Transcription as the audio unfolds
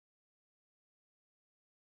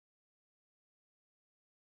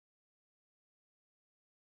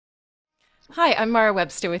Hi, I'm Mara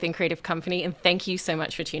Webster within Creative Company, and thank you so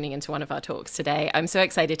much for tuning into one of our talks today. I'm so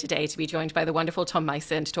excited today to be joined by the wonderful Tom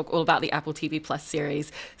Mison to talk all about the Apple TV Plus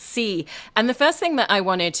series C. And the first thing that I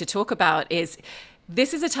wanted to talk about is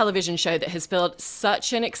this is a television show that has built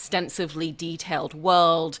such an extensively detailed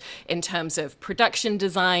world in terms of production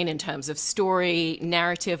design, in terms of story,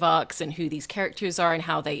 narrative arcs, and who these characters are and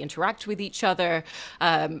how they interact with each other.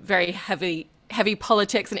 Very heavy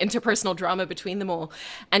politics and interpersonal drama between them all.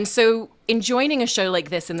 And so, in joining a show like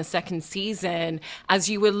this in the second season, as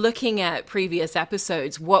you were looking at previous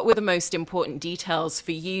episodes, what were the most important details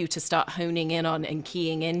for you to start honing in on and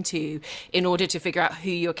keying into in order to figure out who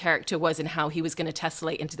your character was and how he was going to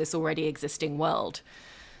tessellate into this already existing world?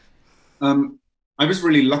 Um, I was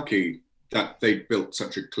really lucky that they built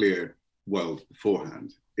such a clear world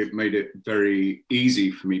beforehand. It made it very easy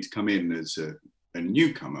for me to come in as a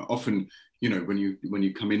newcomer. Often, when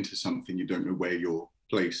you come into something, you don't know where your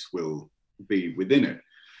place will be within it.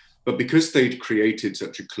 But because they'd created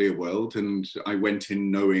such a clear world, and I went in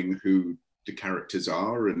knowing who the characters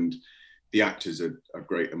are, and the actors are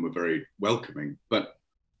great and were very welcoming, but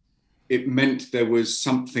it meant there was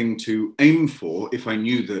something to aim for if I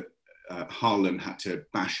knew that Harlan had to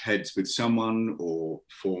bash heads with someone or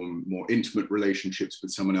form more intimate relationships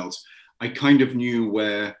with someone else. I kind of knew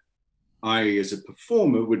where I, as a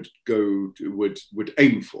performer, would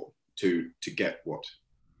aim for to get what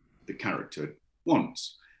the character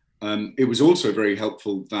wants. It was also very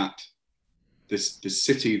helpful that the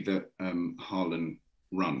city that Harlan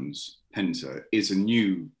runs, Penza, is a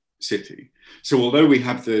new city. So although we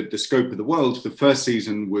have the scope of the world, the first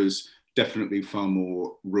season was definitely far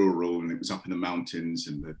more rural, and it was up in the mountains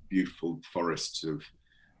and the beautiful forests of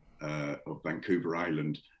Vancouver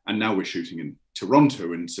Island. And now we're shooting in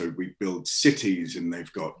Toronto, and so we build cities, and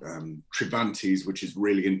they've got Trivantes, which is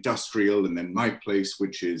really industrial, and then my place,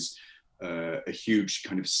 which is a huge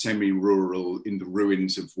kind of semi-rural in the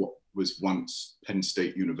ruins of what was once Penn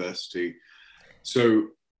State University. So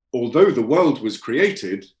although the world was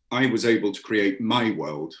created, I was able to create my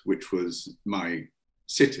world, which was my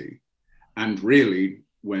city. And really,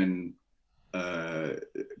 when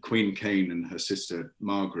Queen Kane and her sister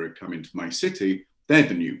Margaret come into my city, they're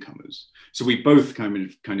the newcomers. So we both kind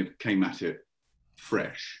of came at it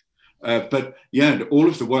fresh. But yeah, all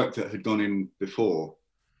of the work that had gone in before,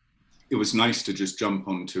 it was nice to just jump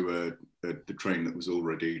onto the train that was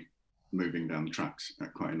already moving down the tracks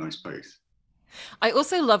at quite a nice pace. I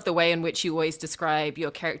also love the way in which you always describe your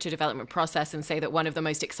character development process and say that one of the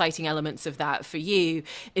most exciting elements of that for you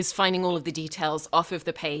is finding all of the details off of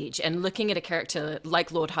the page and looking at a character like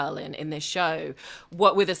Lord Harlan in this show.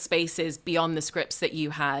 What were the spaces beyond the scripts that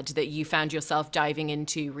you had that you found yourself diving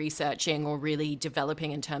into, researching, or really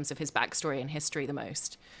developing in terms of his backstory and history the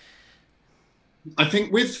most? I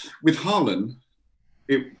think with Harlan,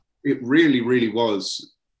 it really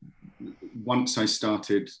was once I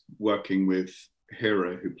started working with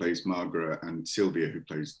Hera, who plays Margaret, and Sylvia, who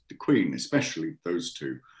plays the Queen, especially those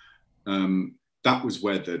two, that was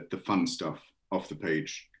where the fun stuff off the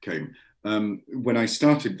page came. When I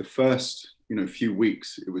started the first, few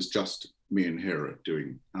weeks, it was just me and Hera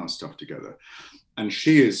doing our stuff together, and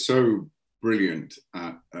she is so brilliant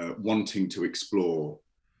at wanting to explore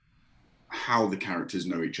how the characters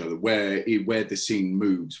know each other, where the scene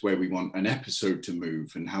moves, where we want an episode to move,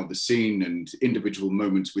 and how the scene and individual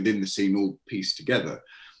moments within the scene all piece together,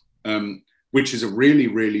 which is a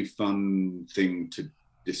really fun thing to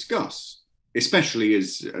discuss, especially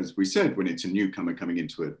as we said, when it's a newcomer coming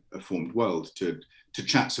into a formed world, to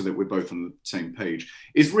chat so that we're both on the same page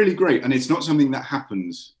is really great, and it's not something that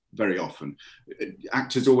happens very often.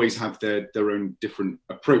 Actors always have their own different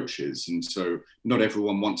approaches, and so not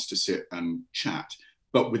everyone wants to sit and chat.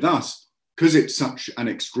 But with us, because it's such an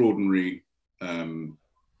extraordinary,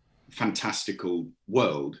 fantastical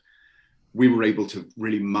world, we were able to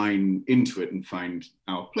really mine into it and find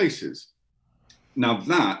our places. Now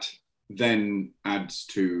that then adds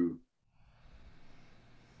to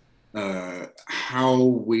how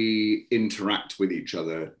we interact with each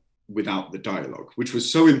other without the dialogue, which was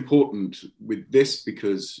so important with this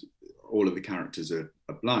because all of the characters are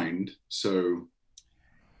blind. So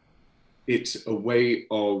it's a way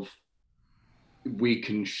of, we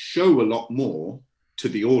can show a lot more to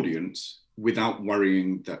the audience without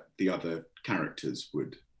worrying that the other characters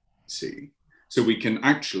would see. So we can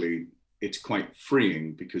actually, it's quite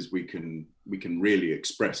freeing because we can really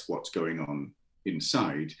express what's going on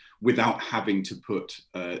inside without having to put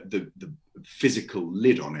the physical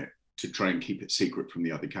lid on it to try and keep it secret from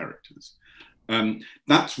the other characters.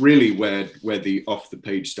 That's really where the off the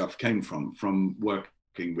page stuff came from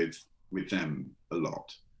working with them a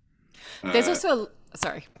lot. There's Uh, also,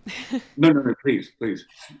 sorry. no, please, please.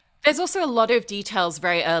 There's also a lot of details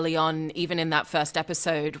very early on, even in that first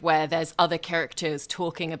episode, where there's other characters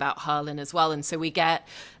talking about Harlan as well. And so we get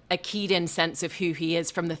a keyed in sense of who he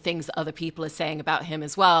is from the things that other people are saying about him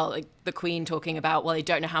as well. Like the Queen talking about, well, I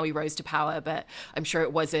don't know how he rose to power, but I'm sure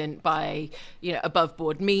it wasn't by, above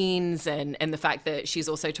board means. And the fact that she's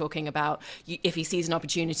also talking about if he sees an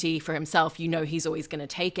opportunity for himself, he's always going to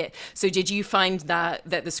take it. So did you find that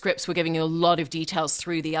the scripts were giving you a lot of details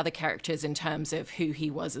through the other characters in terms of who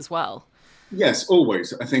he was as well? Yes,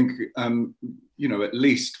 always. I think, at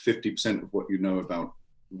least 50% of what you know about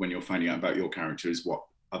when you're finding out about your character is what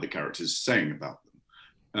other characters are saying about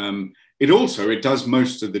them. It does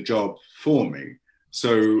most of the job for me.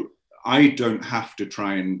 So I don't have to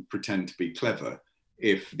try and pretend to be clever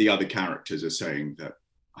if the other characters are saying that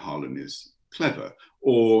Harlan is clever,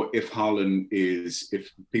 or if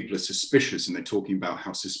people are suspicious and they're talking about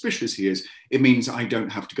how suspicious he is, it means I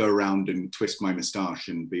don't have to go around and twist my moustache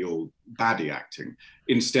and be all baddie acting.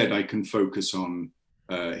 Instead, I can focus on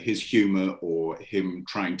his humor or him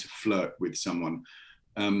trying to flirt with someone.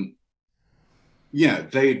 They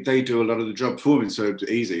do a lot of the job for me, so it's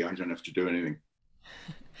easy. I don't have to do anything.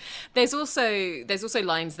 There's also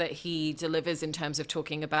lines that he delivers in terms of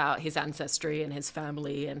talking about his ancestry and his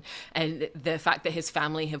family, and the fact that his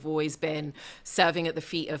family have always been serving at the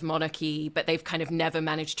feet of monarchy, but they've kind of never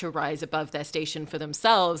managed to rise above their station for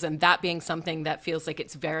themselves, and that being something that feels like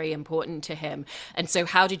it's very important to him. And so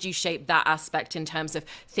how did you shape that aspect in terms of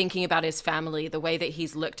thinking about his family, the way that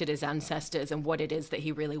he's looked at his ancestors, and what it is that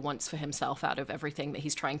he really wants for himself out of everything that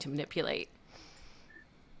he's trying to manipulate?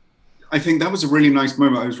 I think that was a really nice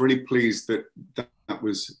moment. I was really pleased that that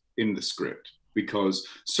was in the script, because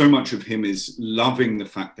so much of him is loving the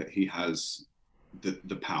fact that he has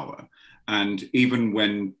the power. And even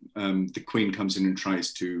when the Queen comes in and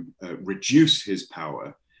tries to reduce his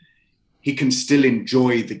power, he can still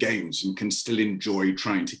enjoy the games and can still enjoy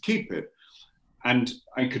trying to keep it. And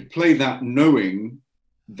I could play that knowing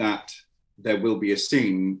that there will be a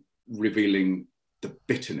scene revealing the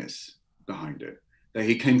bitterness behind it, that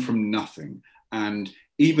he came from nothing. And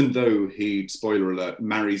even though he, spoiler alert,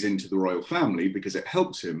 marries into the royal family because it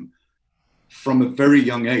helps him, from a very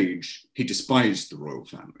young age, he despised the royal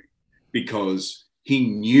family because he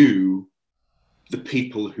knew the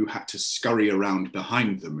people who had to scurry around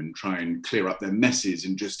behind them and try and clear up their messes,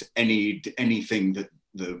 and just anything that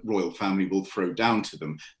the royal family will throw down to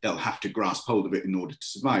them, they'll have to grasp hold of it in order to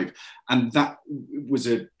survive. And that was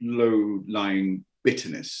a low-lying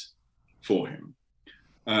bitterness for him.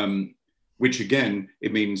 Which again,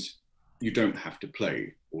 it means you don't have to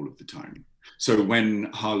play all of the time. So when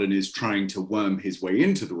Harlan is trying to worm his way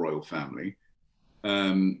into the royal family,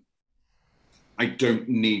 I don't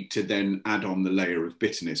need to then add on the layer of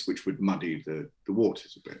bitterness, which would muddy the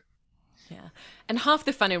waters a bit. Yeah. And half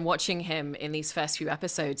the fun in watching him in these first few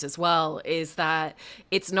episodes as well is that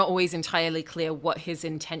it's not always entirely clear what his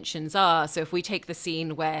intentions are. So if we take the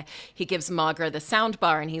scene where he gives Margaret the sound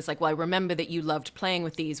bar and he's like, well, I remember that you loved playing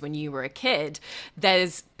with these when you were a kid,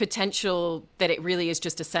 there's potential that it really is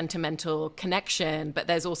just a sentimental connection, but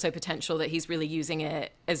there's also potential that he's really using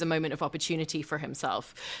it as a moment of opportunity for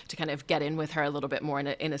himself to kind of get in with her a little bit more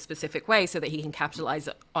in a specific way so that he can capitalize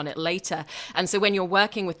on it later. And so when you're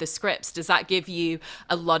working with the scripts, does that give you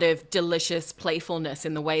a lot of delicious playfulness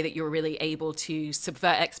in the way that you're really able to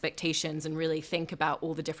subvert expectations and really think about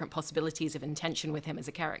all the different possibilities of intention with him as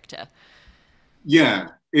a character? Yeah,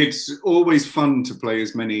 it's always fun to play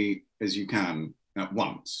as many as you can at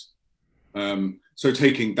once. So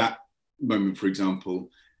taking that moment, for example,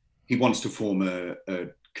 he wants to form a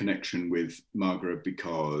connection with Margaret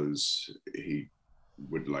because he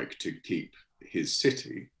would like to keep his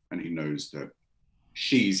city, and he knows that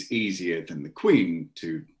she's easier than the Queen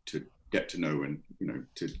to get to know and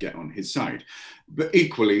to get on his side. But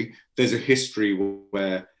equally, there's a history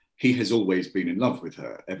where he has always been in love with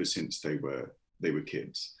her ever since they were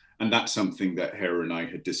kids, and that's something that Hera and I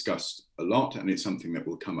had discussed a lot, and it's something that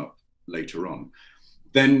will come up later on.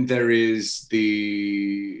 Then there is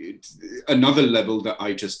another level that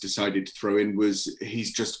I just decided to throw in was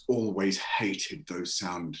he's just always hated those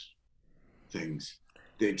sound things.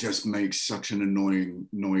 It just makes such an annoying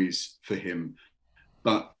noise for him.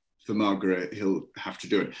 But for Margaret, he'll have to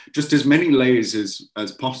do it. Just as many layers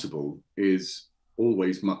as possible is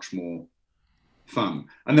always much more fun.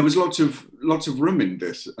 And there was lots of room in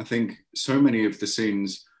this. I think so many of the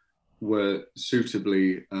scenes were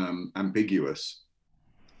suitably ambiguous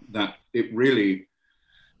that the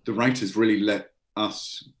writers really let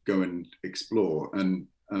us go and explore. And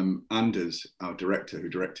Anders, our director, who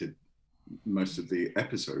directed most of the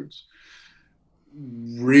episodes,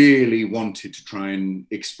 really wanted to try and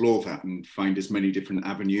explore that and find as many different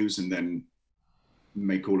avenues and then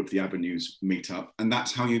make all of the avenues meet up. And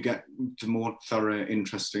that's how you get the more thorough,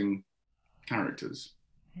 interesting characters.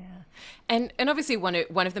 Yeah. And obviously one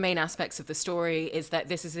of the main aspects of the story is that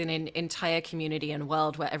this is an entire community and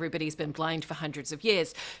world where everybody's been blind for hundreds of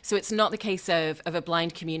years. So it's not the case of a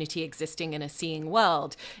blind community existing in a seeing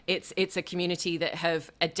world. It's a community that have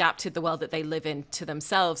adapted the world that they live in to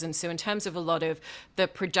themselves. And so in terms of a lot of the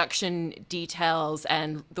production details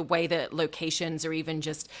and the way that locations are even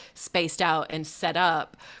just spaced out and set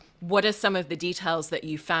up, what are some of the details that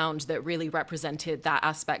you found that really represented that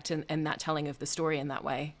aspect and that telling of the story in that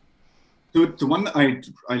way? The one that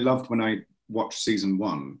I loved when I watched season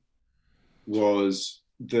 1 was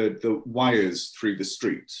the wires through the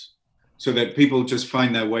streets, so that people just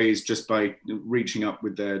find their ways just by reaching up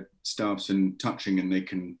with their staffs and touching,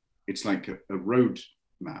 and it's like a road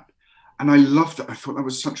map. And I loved that. I thought that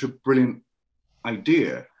was such a brilliant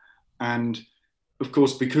idea. And of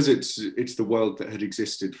course, because it's the world that had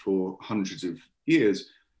existed for hundreds of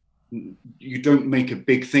years, you don't make a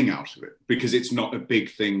big thing out of it because it's not a big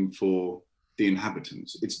thing for the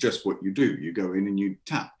inhabitants. It's just what you do. You go in and you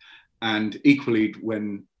tap. And equally,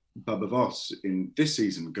 when Bubba Voss in this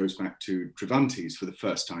season goes back to Travantes for the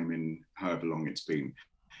first time in however long it's been,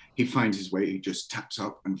 he finds his way. He just taps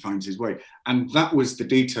up and finds his way. And that was the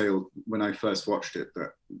detail when I first watched it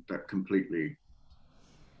that completely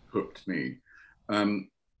hooked me.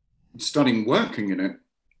 Starting working in it,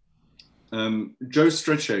 Joe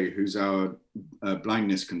Strechay, who's our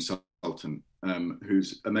blindness consultant,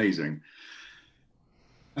 who's amazing,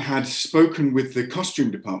 had spoken with the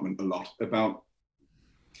costume department a lot about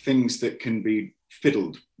things that can be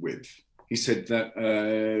fiddled with. He said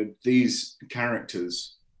that these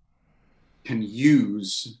characters can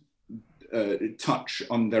use touch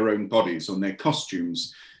on their own bodies, on their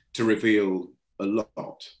costumes, to reveal a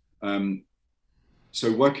lot. So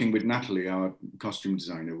working with Natalie, our costume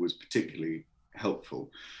designer, was particularly helpful.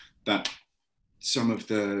 That some of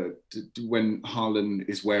when Harlan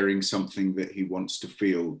is wearing something that he wants to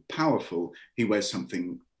feel powerful, he wears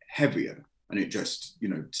something heavier and it just,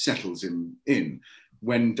 settles him in.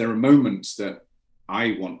 When there are moments that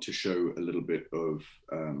I want to show a little bit of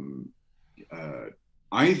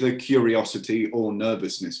either curiosity or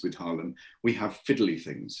nervousness with Harlan, we have fiddly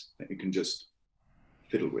things that he can just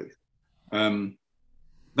fiddle with.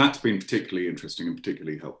 That's been particularly interesting and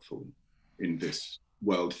particularly helpful in this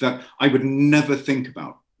world that I would never think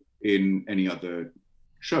about in any other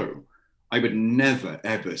show. I would never,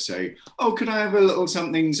 ever say, oh, could I have a little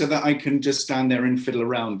something so that I can just stand there and fiddle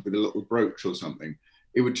around with a little brooch or something?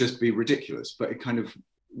 It would just be ridiculous, but it kind of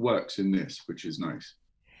works in this, which is nice.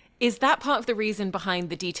 Is that part of the reason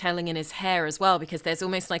behind the detailing in his hair as well? Because there's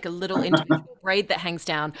almost like a little individual braid that hangs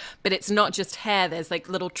down, but it's not just hair. There's like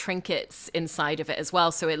little trinkets inside of it as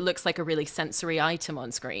well. So it looks like a really sensory item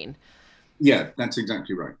on screen. Yeah, that's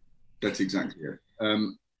exactly right. That's exactly it.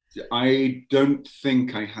 I don't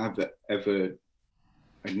think I have ever,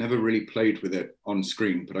 I never really played with it on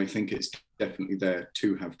screen, but I think it's definitely there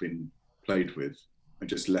to have been played with. I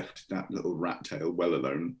just left that little rat tail well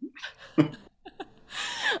alone.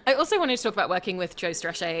 I also wanted to talk about working with Joe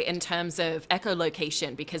Strechay in terms of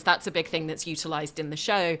echolocation, because that's a big thing that's utilized in the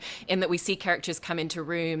show, in that we see characters come into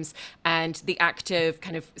rooms and the act of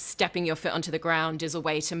kind of stepping your foot onto the ground is a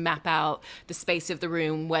way to map out the space of the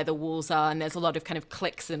room where the walls are. And there's a lot of kind of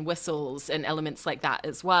clicks and whistles and elements like that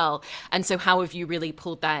as well. And so how have you really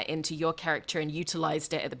pulled that into your character and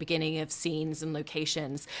utilized it at the beginning of scenes and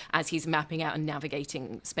locations as he's mapping out and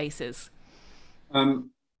navigating spaces?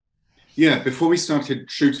 Yeah, before we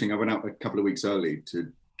started shooting, I went out a couple of weeks early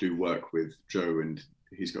to do work with Joe, and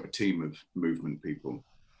he's got a team of movement people.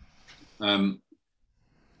 And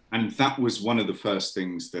that was one of the first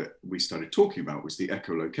things that we started talking about, was the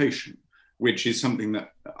echolocation, which is something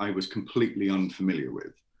that I was completely unfamiliar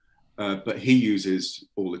with, but he uses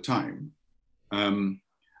all the time. And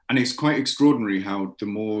it's quite extraordinary how the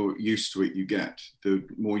more used to it you get, the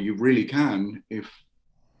more you really can,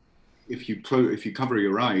 if you cover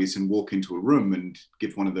your eyes and walk into a room and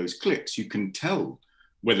give one of those clicks, you can tell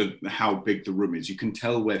how big the room is. You can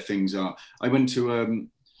tell where things are. I went to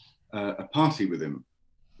a party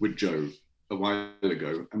with Joe a while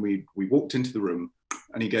ago, and we walked into the room,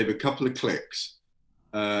 and he gave a couple of clicks,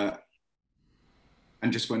 and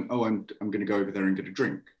just went, "Oh, I'm going to go over there and get a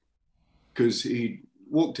drink," because he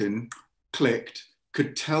walked in, clicked,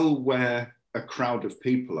 could tell where a crowd of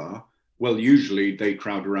people are. Well, usually they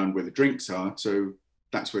crowd around where the drinks are, so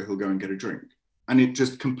that's where he'll go and get a drink. And it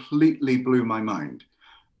just completely blew my mind.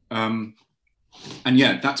 And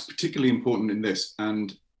yeah, that's particularly important in this.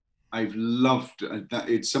 And I've loved that.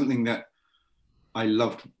 It's something that I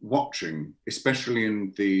loved watching, especially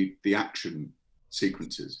in the action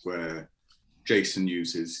sequences where Jason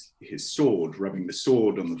uses his sword, rubbing the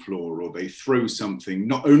sword on the floor, or they throw something,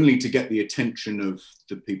 not only to get the attention of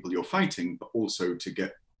the people you're fighting, but also to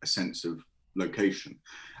get a sense of location.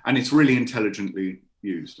 And it's really intelligently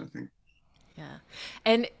used, I think. Yeah.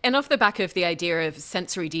 And off the back of the idea of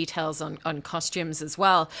sensory details on costumes as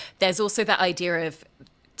well, there's also that idea of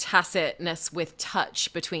tacitness with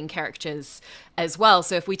touch between characters as well.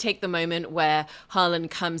 So if we take the moment where Harlan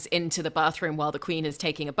comes into the bathroom while the Queen is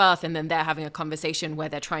taking a bath, and then they're having a conversation where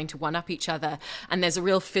they're trying to one up each other, and there's a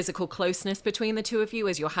real physical closeness between the two of you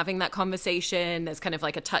as you're having that conversation. There's kind of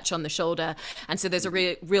like a touch on the shoulder, and so there's a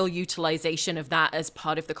real utilization of that as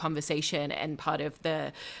part of the conversation and part of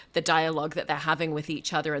the dialogue that they're having with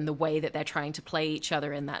each other and the way that they're trying to play each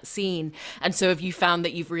other in that scene. And so have you found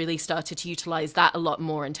that you've really started to utilize that a lot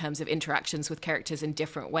more in terms of interactions with characters in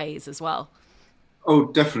different ways as well? Oh,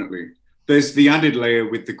 definitely. There's the added layer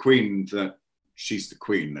with the Queen that she's the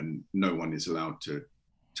Queen and no one is allowed to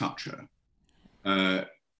touch her.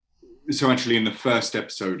 So actually, in the first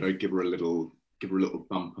episode, I give her a little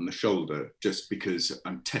bump on the shoulder just because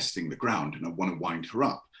I'm testing the ground and I want to wind her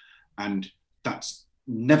up, and that's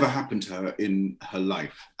never happened to her in her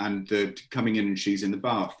life. And the coming in and she's in the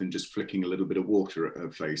bath and just flicking a little bit of water at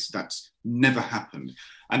her face, that's never happened.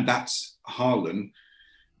 And that's Harlan,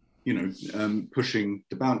 pushing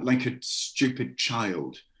the bound like a stupid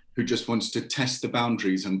child who just wants to test the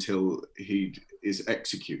boundaries until he is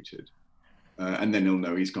executed, and then he'll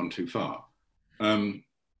know he's gone too far.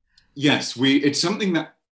 Yes, it's something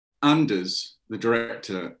that Anders, the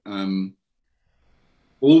director,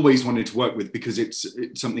 always wanted to work with, because it's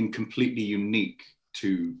something completely unique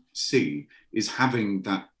to see, is having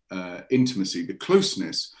that intimacy, the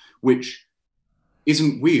closeness, which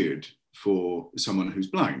isn't weird for someone who's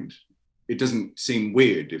blind. It doesn't seem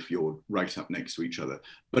weird if you're right up next to each other,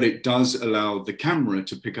 but it does allow the camera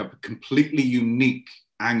to pick up a completely unique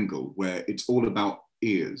angle where it's all about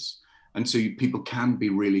ears. And so people can be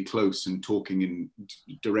really close and talking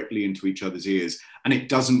directly into each other's ears. And it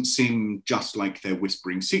doesn't seem just like they're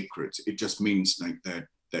whispering secrets. It just means like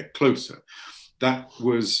they're closer. That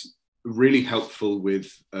was really helpful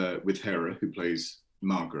with Hera, who plays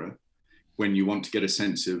Margaret, when you want to get a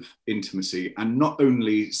sense of intimacy, and not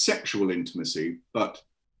only sexual intimacy, but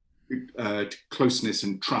closeness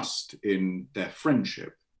and trust in their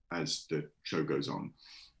friendship as the show goes on.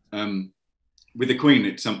 With the Queen,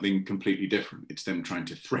 it's something completely different. It's them trying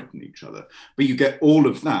to threaten each other. But you get all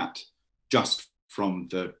of that just from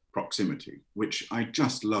the proximity, which I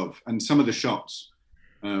just love. And some of the shots,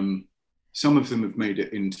 some of them have made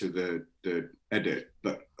it into the edit,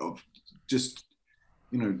 but of just,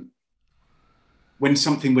 when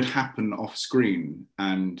something would happen off screen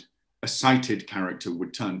and a sighted character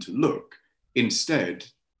would turn to look, instead,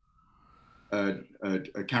 a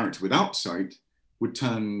character without sight would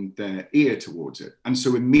turn their ear towards it. And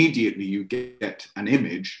so immediately you get an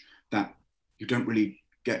image that you don't really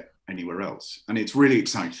get anywhere else. And it's really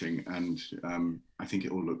exciting. And I think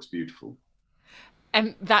it all looks beautiful.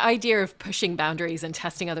 And that idea of pushing boundaries and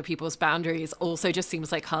testing other people's boundaries also just seems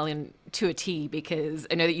like Harlan to a T, because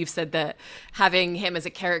I know that you've said that having him as a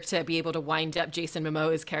character be able to wind up Jason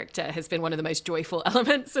Momoa's character has been one of the most joyful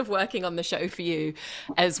elements of working on the show for you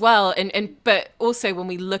as well. But also when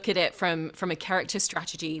we look at it from a character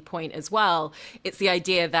strategy point as well, it's the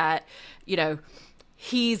idea that,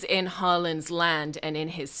 he's in Harlan's land and in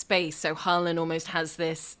his space. So Harlan almost has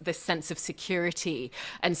this sense of security.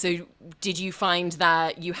 And so did you find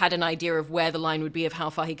that you had an idea of where the line would be of how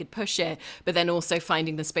far he could push it, but then also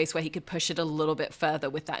finding the space where he could push it a little bit further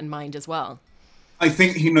with that in mind as well? I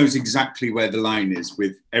think he knows exactly where the line is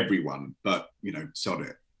with everyone, but, sod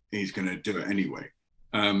it. He's going to do it anyway.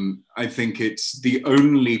 I think it's the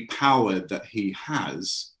only power that he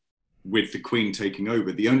has with the Queen taking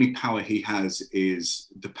over. The only power he has is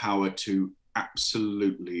the power to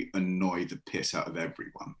absolutely annoy the piss out of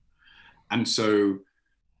everyone. And so,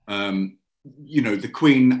 the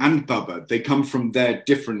Queen and Bubba, they come from their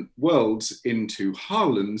different worlds into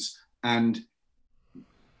Harlan's, and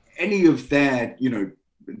any of their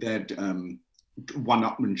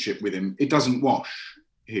one-upmanship with him, it doesn't wash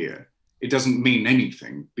here. It doesn't mean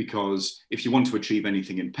anything, because if you want to achieve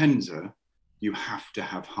anything in Penza, you have to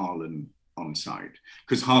have Harlan on side,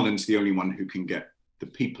 because Harlan's the only one who can get the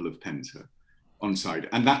people of Penza on side.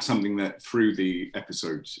 And that's something that through the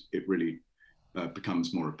episodes, it really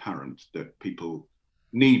becomes more apparent, that people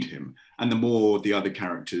need him. And the more the other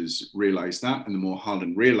characters realize that, and the more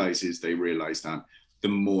Harlan realizes they realize that, the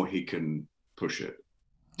more he can push it.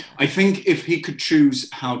 I think if he could choose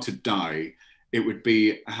how to die, it would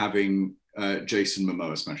be having Jason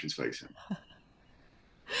Momoa smash his face in.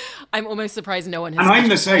 I'm almost surprised no one has. And I'm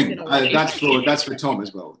the same. That's for Tom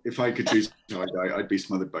as well. If I could choose how I die, I'd be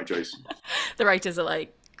smothered by Jason. The writers are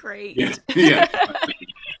like, great. Yeah. Yeah.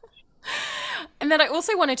 And then I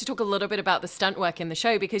also wanted to talk a little bit about the stunt work in the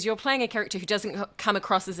show, because you're playing a character who doesn't come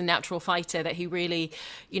across as a natural fighter, that he really,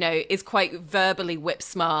 is quite verbally whip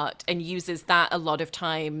smart and uses that a lot of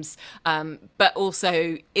times, but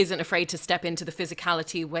also isn't afraid to step into the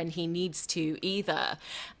physicality when he needs to either.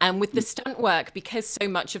 And with the stunt work, because so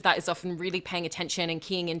much of that is often really paying attention and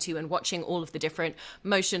keying into and watching all of the different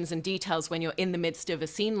motions and details when you're in the midst of a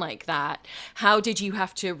scene like that, how did you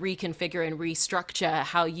have to reconfigure and restructure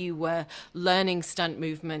how you were learning stunt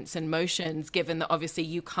movements and motions, given that obviously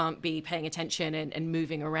you can't be paying attention and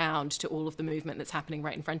moving around to all of the movement that's happening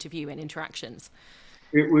right in front of you in interactions?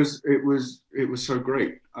 It was so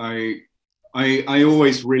great. I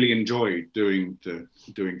always really enjoyed doing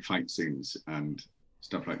fight scenes and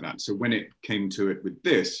stuff like that. So when it came to it with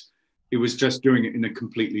this, it was just doing it in a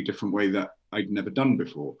completely different way that I'd never done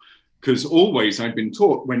before. Because always I'd been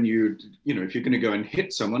taught, when if you're going to go and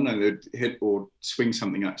hit someone, and hit or swing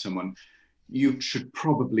something at someone, you should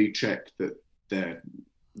probably check that they're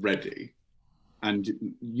ready. And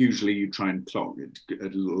usually you try and clock a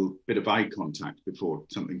little bit of eye contact before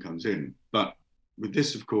something comes in. But with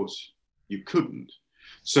this, of course, you couldn't.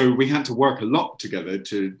 So we had to work a lot together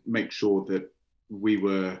to make sure that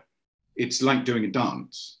it's like doing a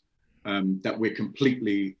dance, that we're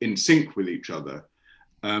completely in sync with each other.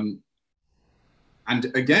 And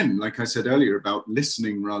again, like I said earlier about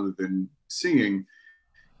listening rather than seeing,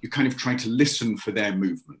 you kind of try to listen for their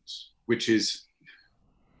movements, which is,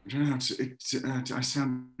 I don't know, I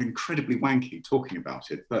sound incredibly wanky talking about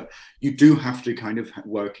it, but you do have to kind of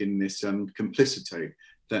work in this complicity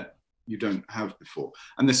that you don't have before.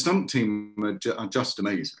 And the stunt team are just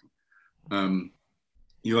amazing.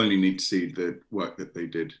 You only need to see the work that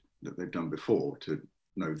they've done before to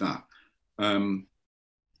know that.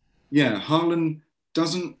 Harlan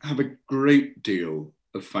doesn't have a great deal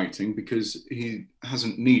of fighting because he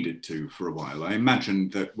hasn't needed to for a while. I imagine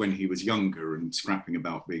that when he was younger and scrapping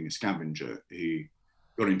about being a scavenger, he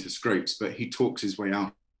got into scrapes, but he talks his way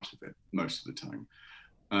out of it most of the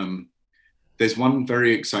time. There's one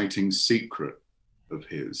very exciting secret of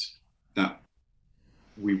his that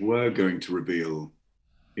we were going to reveal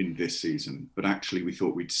in this season, but actually we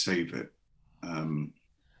thought we'd save it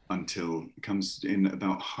until it comes in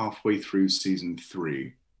about halfway through season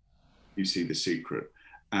 3. You see the secret.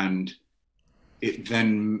 And it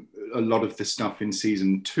then, a lot of the stuff in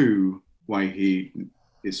season 2, why he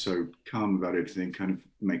is so calm about everything, kind of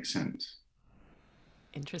makes sense.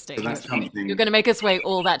 Interesting. So that's something. You're going to make us wait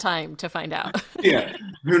all that time to find out. Yeah,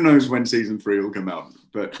 who knows when season 3 will come out?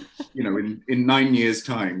 But in 9 years'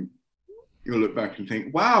 time, you'll look back and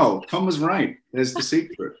think, "Wow, Tom was right. There's the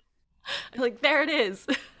secret." Like, there it is.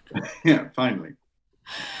 Yeah, finally.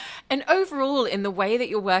 And overall, in the way that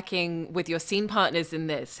you're working with your scene partners in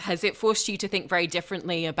this, has it forced you to think very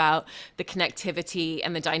differently about the connectivity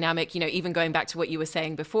and the dynamic, even going back to what you were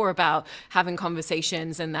saying before about having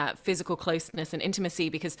conversations and that physical closeness and intimacy?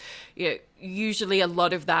 Because usually a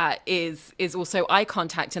lot of that is also eye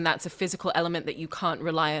contact, and that's a physical element that you can't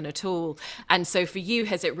rely on at all. And so for you,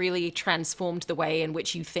 has it really transformed the way in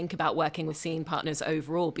which you think about working with scene partners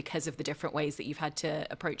overall because of the different ways that you've had to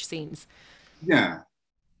approach scenes? Yeah.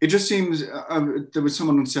 It just seems, there was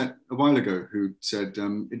someone on set a while ago who said,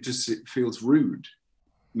 it feels rude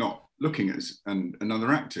not looking at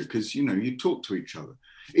another actor, because, you talk to each other.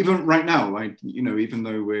 Even right now, even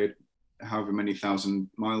though we're however many thousand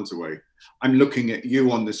miles away, I'm looking at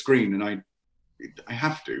you on the screen, and I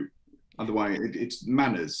have to. Otherwise, it's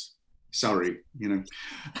manners. Surrey,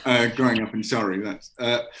 growing up in Surrey, that's...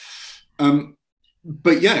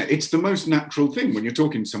 but yeah, it's the most natural thing. When you're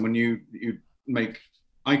talking to someone, you make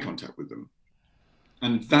eye contact with them,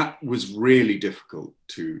 and that was really difficult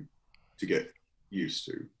to get used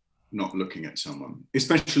to, not looking at someone,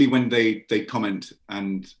 especially when they comment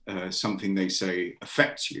and something they say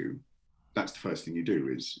affects you. That's the first thing you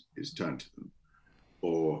do is turn to them.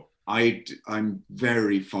 Or I'm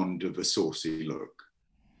very fond of a saucy look,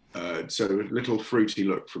 so a little fruity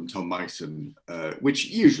look from Tom Mison, which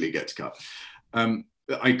usually gets cut.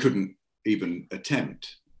 I couldn't even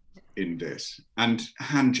attempt in this. And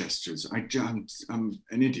hand gestures, I'm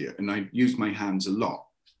an idiot, and I use my hands a lot.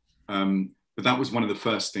 But that was one of the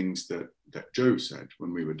first things that Joe said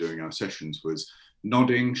when we were doing our sessions was,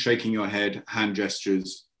 nodding, shaking your head, hand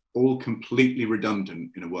gestures, all completely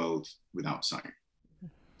redundant in a world without sight.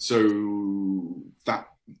 So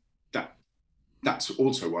that's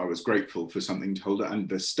also why I was grateful for something to hold it. And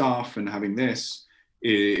the staff and having this,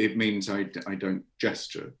 it means I don't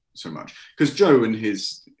gesture so much. Because Joe and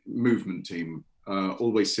his movement team are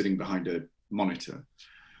always sitting behind a monitor.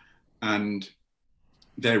 And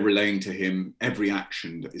they're relaying to him every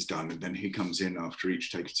action that is done. And then he comes in after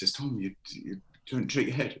each take and says, Tom, you don't shake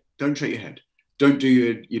your head. Don't shake your head. Don't do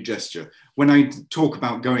your gesture. When I talk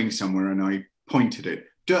about going somewhere and I point at it,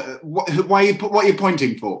 what are you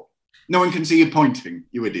pointing for? No one can see you pointing,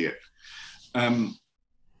 you idiot.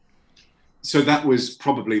 So that was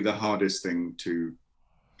probably the hardest thing to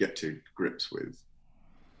get to grips with,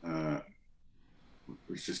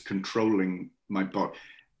 was just controlling my body.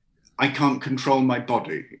 I can't control my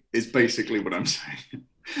body, is basically what I'm saying.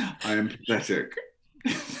 I am pathetic,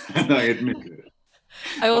 and I admit it.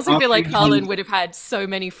 I also feel like Harlan would have had so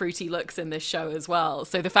many fruity looks in this show as well.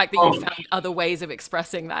 So the fact that you found other ways of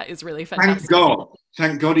expressing that is really fantastic.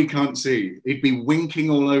 Thank God he can't see. He'd be winking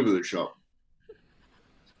all over the shop.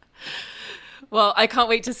 Well, I can't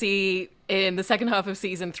wait to see in the second half of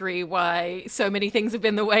season 3 why so many things have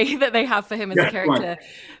been the way that they have for him as a character. Right.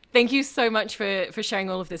 Thank you so much for sharing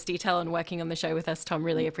all of this detail and working on the show with us, Tom.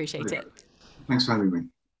 Really appreciate it. Thanks for having me.